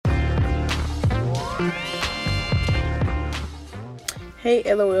Hey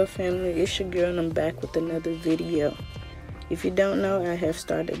LOL family, it's your girl and I'm back with another video. If you don't know, I have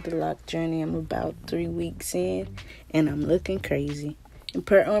started the lock journey. I'm about 3 weeks in and I'm looking crazy. And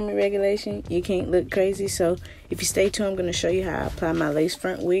per Army regulation, you can't look crazy, so if you stay tuned, I'm going to show you how I apply my lace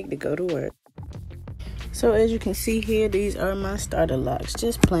front wig to go to work. So as you can see here, these are my starter locks.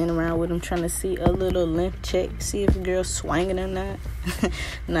 Just playing around with them, trying to see a little length check, see if the girl's swinging or not.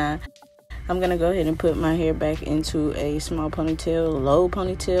 Nah. I'm going to go ahead and put my hair back into a small ponytail, low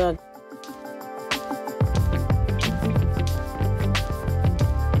ponytail.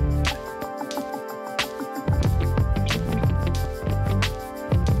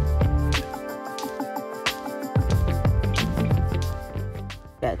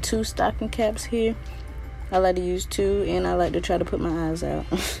 Got 2 stocking caps here. I like to use 2 and I like to try to put my eyes out.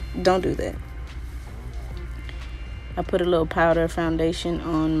 Don't do that. I put a little powder foundation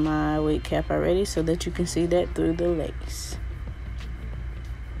on my wig cap already so that you can see that through the lace.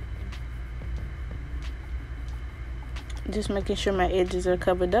 Just making sure my edges are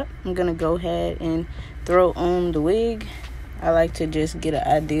covered up. I'm going to go ahead and throw on the wig. I like to just get an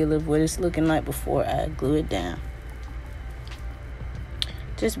idea of what it's looking like before I glue it down.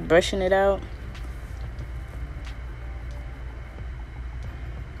 Just brushing it out.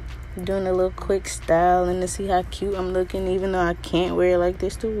 Doing a little quick styling to see how cute I'm looking, even though I can't wear it like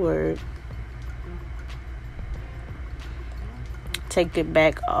this to work. Take it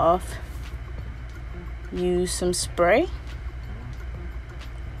back off. Use some spray.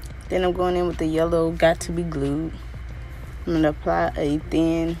 Then I'm going in with the yellow Got to Be Glued. I'm going to apply a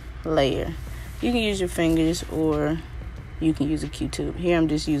thin layer. You can use your fingers or you can use a Q-tip. Here I'm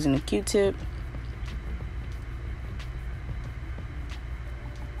just using a Q-tip.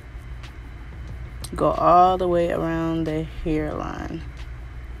 Go all the way around the hairline.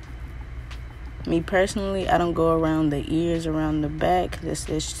 Me personally, I don't go around the ears, around the back.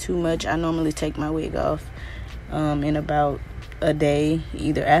 That's too much. I normally take my wig off in about a day,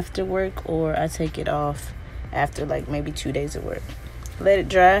 either after work or I take it off after like maybe 2 days of work. Let it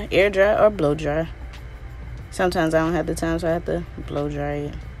dry, air dry or blow dry. Sometimes I don't have the time, so I have to blow dry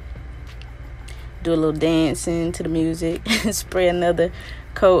it. Do a little dancing to the music. Spray another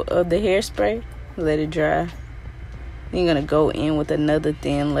coat of the hairspray. Let it dry. Then you're going to go in with another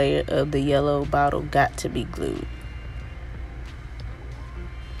thin layer of the yellow bottle Got to Be Glued.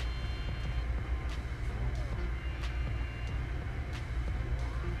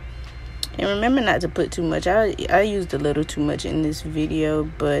 And remember not to put too much. I used a little too much in this video,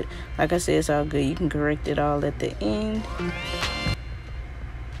 but like I said, it's all good. You can correct it all at the end.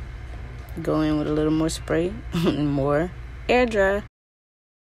 Go in with a little more spray and more air dry.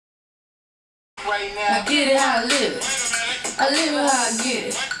 I get it how I live it. I live it how I get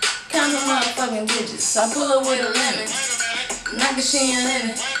it. Count the motherfucking digits. I pull up with a lemon. Knock the shit in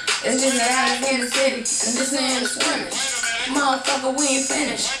it. It's just that I in the city. And this ain't a swimming. Motherfucker, we ain't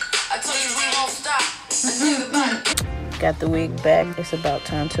finished. I told you we won't stop. I think about it. Got the wig back. It's about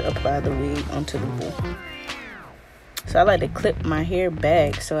time to apply the wig onto the glue. So I like to clip my hair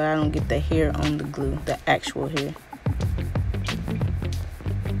back so I don't get the hair on the glue, the actual hair.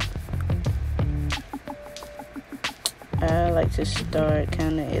 I like to start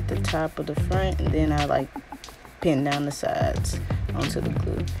kind of at the top of the front, and then I like pin down the sides onto the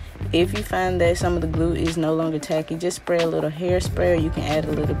glue. If you find that some of the glue is no longer tacky, just spray a little hairspray, or you can add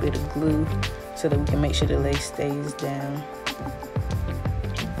a little bit of glue so that we can make sure the lace stays down.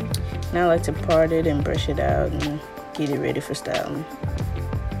 Now I like to part it and brush it out and get it ready for styling.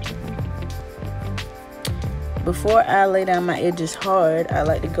 Before I lay down my edges hard, I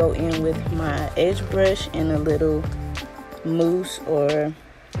like to go in with my edge brush and a little mousse or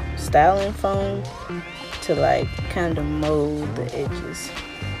styling foam to like kind of mold the edges.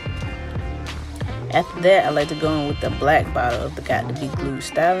 After that, I like to go in with the black bottle of the Got to Be Glued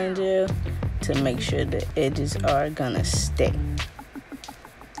styling gel to make sure the edges are gonna stay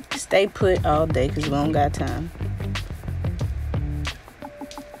put all day because we don't got time.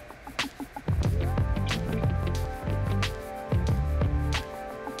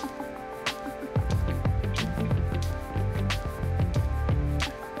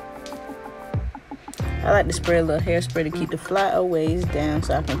 I like to spray a little hairspray to keep the flyaways down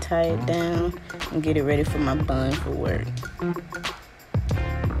so I can tie it down and get it ready for my bun for work.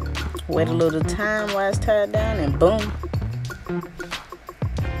 Wait a little time while it's tied down and boom.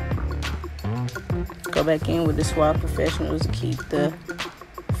 Go back in with the Suave Professionals to keep the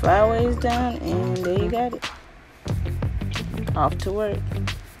flyaways down, and there you got it. Off to work.